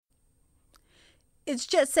It's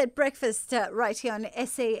just at breakfast right here on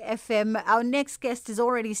SAFM. Our next guest is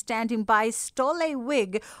already standing by, Ståle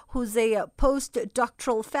Wig, who's a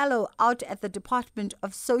postdoctoral fellow out at the Department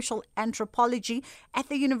of Social Anthropology at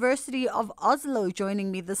the University of Oslo,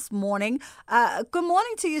 joining me this morning. Good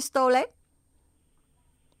morning to you, Ståle.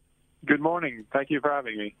 Good morning. Thank you for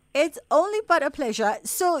having me. It's only but a pleasure.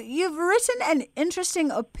 So you've written an interesting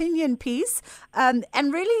opinion piece and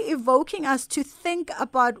really evoking us to think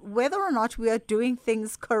about whether or not we are doing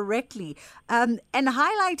things correctly and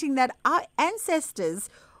highlighting that our ancestors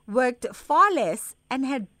worked far less and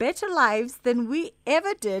had better lives than we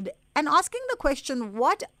ever did, and asking the question,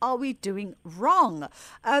 what are we doing wrong?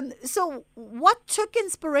 So what took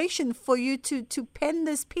inspiration for you to pen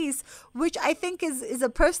this piece, which I think is a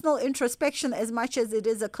personal introspection as much as it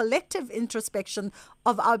is a collective introspection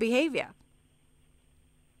of our behavior?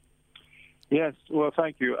 Yes, well,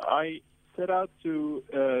 thank you. I set out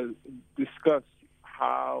to discuss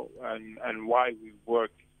how and why we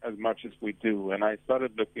work as much as we do. And I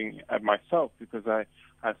started looking at myself because I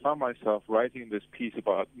found myself writing this piece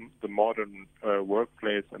about the modern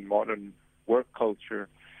workplace and modern work culture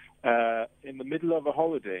in the middle of a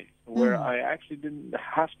holiday where I actually didn't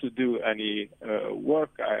have to do any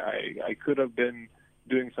work. I could have been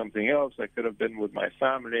doing something else. I could have been with my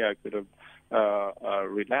family. I could have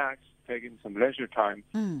relaxed, taken some leisure time.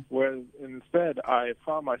 Where instead I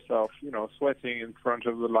found myself, sweating in front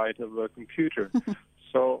of the light of a computer.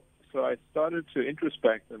 So I started to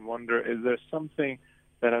introspect and wonder, is there something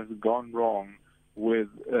that has gone wrong with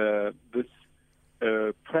this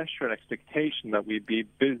pressure and expectation that we be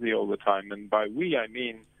busy all the time? And by we, I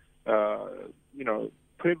mean,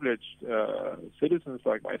 privileged citizens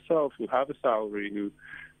like myself who have a salary,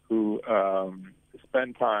 who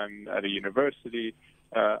spend time at a university,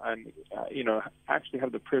 and actually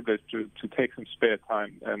have the privilege to take some spare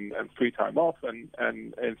time and free time off, and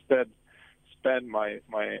instead spend my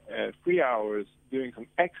free hours doing some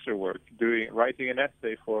extra work, writing an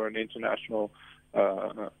essay for an international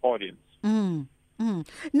audience. Now,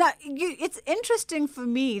 it's interesting for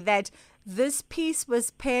me that this piece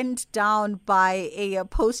was penned down by a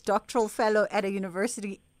postdoctoral fellow at a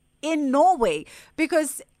university in Norway,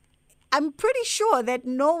 because I'm pretty sure that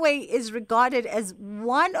Norway is regarded as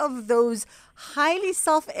one of those highly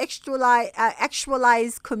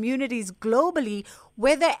self-actualized communities globally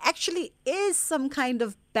where there actually is some kind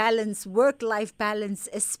of balance, work-life balance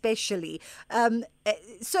especially.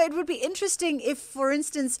 So it would be interesting if, for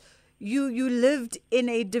instance, you lived in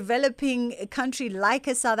a developing country like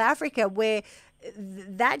a South Africa where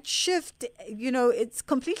that shift, it's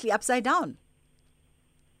completely upside down.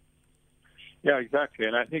 Yeah, exactly.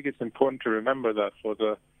 And I think it's important to remember that for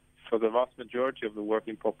the vast majority of the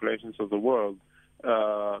working populations of the world,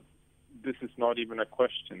 this is not even a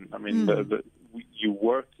question. I mean, you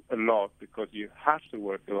work a lot because you have to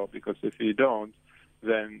work a lot, because if you don't,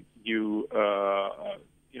 then you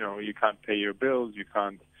can't pay your bills, you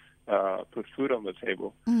can't put food on the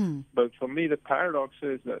table. But for me, the paradox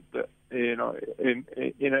is that in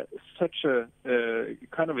such a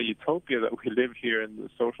kind of a utopia that we live here in the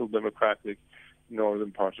social democratic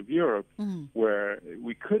northern part of Europe, where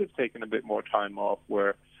we could have taken a bit more time off,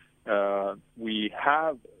 where we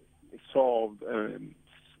have solved to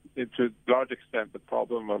a large extent the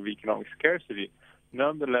problem of economic scarcity.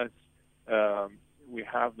 Nonetheless, we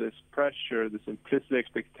have this pressure, this implicit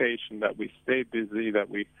expectation that we stay busy, that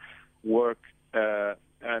we work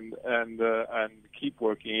and keep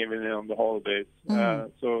working even on the holidays.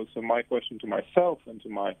 So my question to myself and to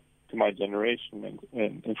my generation,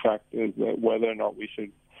 in fact, is whether or not we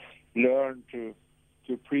should learn to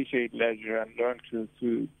appreciate leisure and learn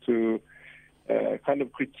to kind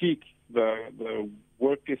of critique the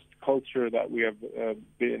workist culture that we have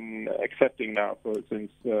been accepting now since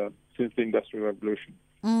the Industrial Revolution.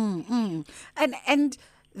 And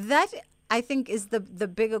that, I think, is the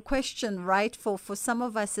bigger question, right? For some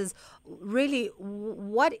of us is really,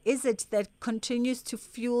 what is it that continues to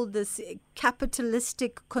fuel this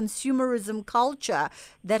capitalistic consumerism culture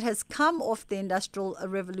that has come off the Industrial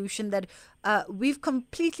Revolution, that we've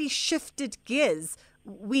completely shifted gears.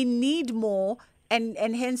 We need more, and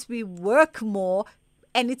hence we work more,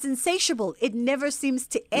 and it's insatiable. It never seems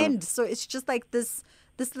to end. So it's just like this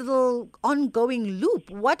little ongoing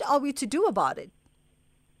loop. What are we to do about it?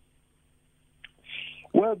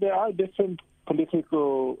 Well, there are different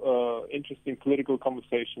interesting political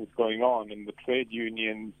conversations going on in the trade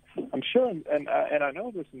unions. I'm sure, and I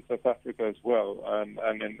know this in South Africa as well, and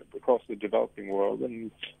across the developing world,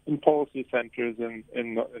 and in policy centers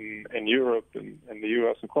in Europe and in the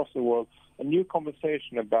US, across the world, a new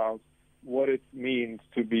conversation about what it means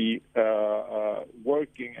to be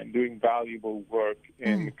working and doing valuable work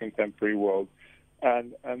in the contemporary world.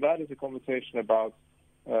 And that is a conversation about,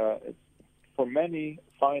 for many,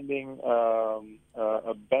 finding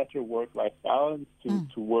a better work-life balance,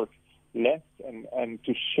 to work less and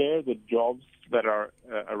to share the jobs that are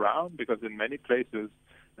around, because in many places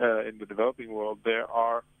in the developing world, there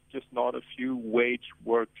are just not a few wage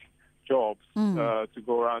work jobs to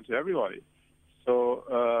go around to everybody. So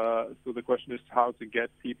the question is how to get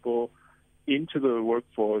people into the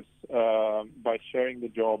workforce by sharing the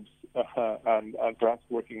jobs and perhaps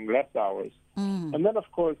working less hours. And then,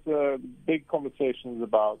 of course, big conversations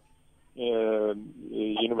about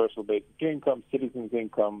universal basic income, citizens'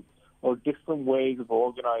 income, or different ways of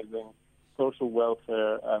organizing social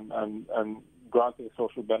welfare and granting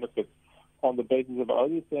social benefits on the basis of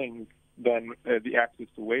other things than the access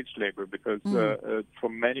to wage labor, because for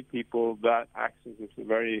many people that access is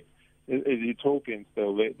is utopian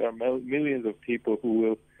still. There are millions of people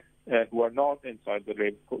who are not inside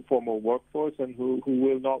the formal workforce and who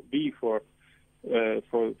will not be for the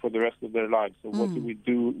rest of their lives. So what do we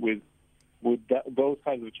do with those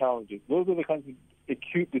kinds of challenges? Those are the kinds of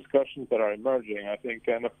acute discussions that are emerging, I think,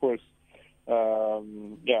 and of course,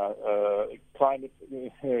 climate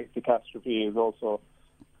catastrophe is also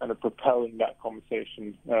kind of propelling that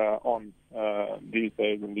conversation on these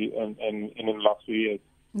days and in the last few years.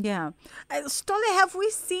 Yeah. Ståle, have we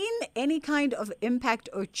seen any kind of impact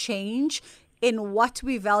or change in what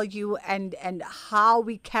we value and how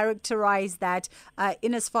we characterize that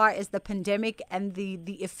in as far as the pandemic and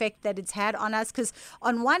the effect that it's had on us? Because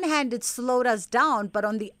on one hand, it slowed us down, but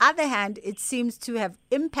on the other hand, it seems to have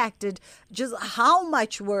impacted just how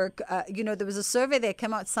much work. There was a survey that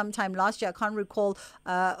came out sometime last year, I can't recall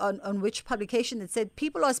on which publication, that said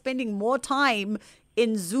people are spending more time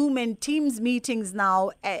in Zoom and Teams meetings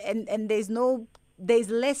now, and there's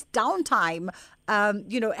less downtime.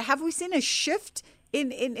 Have we seen a shift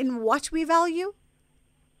in what we value?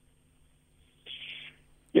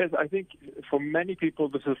 Yes, I think for many people,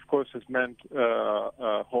 this of course has meant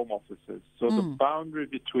home offices. So the boundary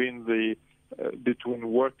between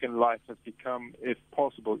work and life has become, if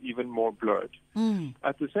possible, even more blurred.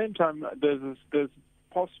 At the same time, there's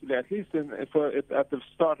possibly, at least at the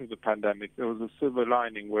start of the pandemic, there was a silver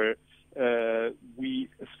lining where we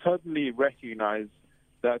suddenly recognized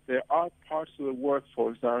that there are parts of the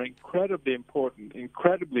workforce that are incredibly important,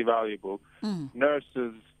 incredibly valuable.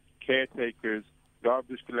 Nurses, caretakers,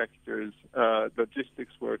 garbage collectors,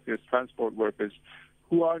 logistics workers, transport workers,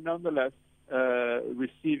 who are nonetheless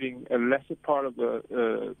receiving a lesser part of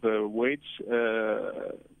the wage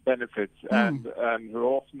benefits and who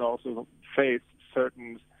often also face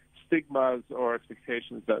certain stigmas or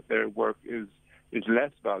expectations that their work is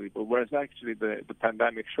less valuable, whereas actually the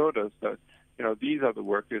pandemic showed us that these are the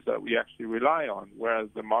workers that we actually rely on, whereas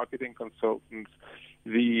the marketing consultants,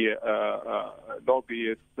 the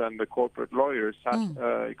lobbyists and the corporate lawyers sat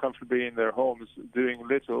comfortably in their homes doing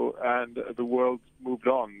little, and the world moved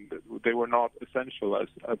on. They were not essential as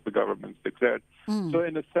the governments declared. So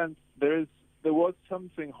in a sense, there was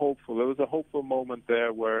something hopeful. There was a hopeful moment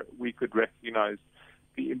there where we could recognize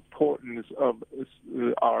the importance of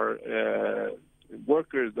our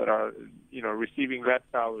workers that are, receiving less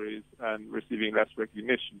salaries and receiving less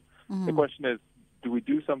recognition. The question is, do we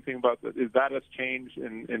do something about that? Is that a change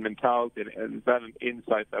in mentality? Is that an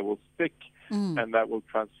insight that will stick and that will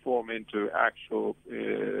transform into actual,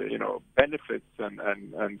 benefits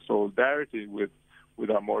and solidarity with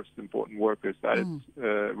our most important workers? That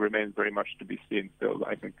remains very much to be seen still,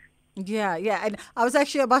 I think. Yeah. And I was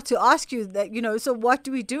actually about to ask you that, so what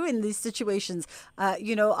do we do in these situations? Are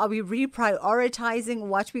we reprioritizing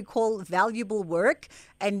what we call valuable work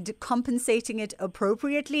and compensating it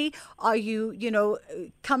appropriately? Are you,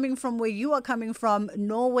 coming from where you are coming from,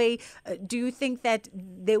 Norway, do you think that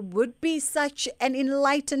there would be such an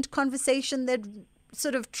enlightened conversation that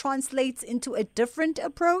sort of translates into a different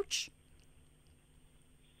approach?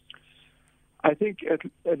 I think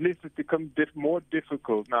at least it's become more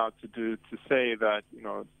difficult now to say that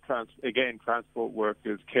transport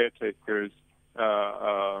workers, caretakers,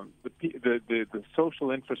 the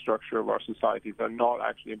social infrastructure of our societies are not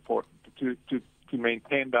actually important. To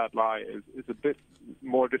maintain that lie is a bit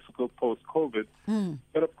more difficult post-COVID.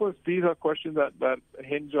 But of course, these are questions that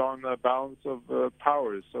hinge on a balance of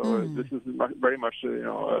powers. So this is very much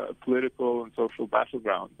a political and social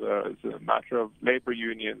battleground. It's a matter of labor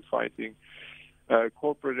unions fighting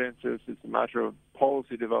corporate interests. It's a matter of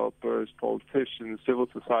policy developers, politicians, civil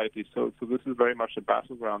society. So this is very much a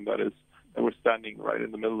battleground that is we're standing right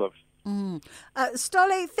in the middle of.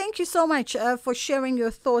 Ståle, thank you so much for sharing your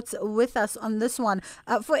thoughts with us on this one.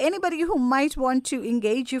 For anybody who might want to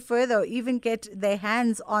engage you further or even get their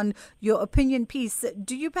hands on your opinion piece,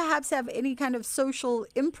 do you perhaps have any kind of social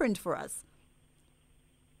imprint for us?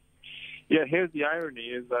 Yeah, here's the irony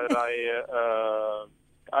is that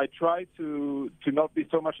I try to not be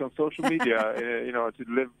so much on social media,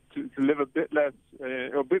 to live a bit less,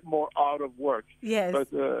 a bit more out of work. Yes.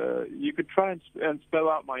 But you could try and spell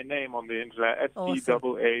out my name on the internet,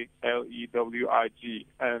 STAALEWIG,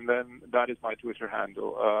 and then that is my Twitter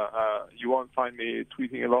handle. You won't find me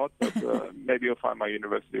tweeting a lot, but maybe you'll find my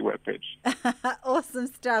university webpage. Awesome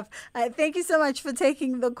stuff. Thank you so much for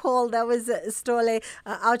taking the call. That was Ståle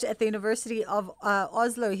out at the University of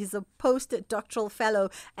Oslo. He's a post-doctoral fellow,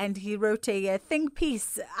 and he wrote a think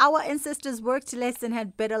piece. Our ancestors worked less and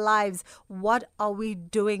had better lives. What are we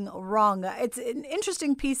doing wrong? It's an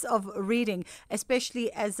interesting piece of reading,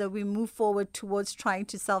 especially as we move forward towards trying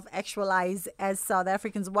to self-actualize as South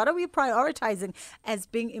Africans. What are we prioritizing as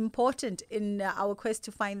being important in our quest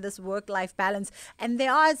to find this work-life balance? And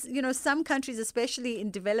there are, some countries, especially in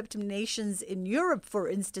developed nations in Europe, for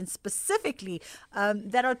instance, specifically,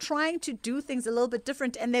 that are trying to do things a little bit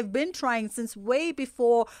different. And they've been trying since way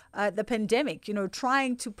before the pandemic,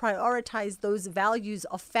 trying to prioritize those values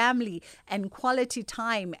of family and quality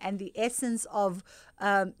time and the essence of,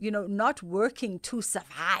 not working to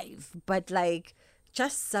survive, but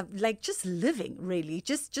just living, really,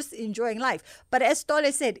 just enjoying life. But as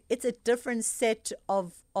Ståle said, it's a different set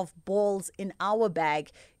of balls in our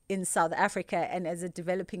bag in South Africa and as a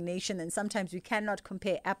developing nation. And sometimes we cannot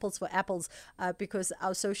compare apples for apples because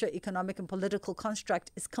our socio-economic and political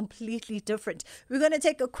construct is completely different. We're going to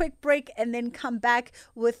take a quick break and then come back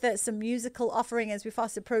with some musical offering as we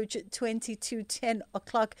fast approach 10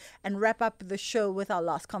 o'clock and wrap up the show with our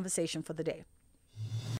last conversation for the day.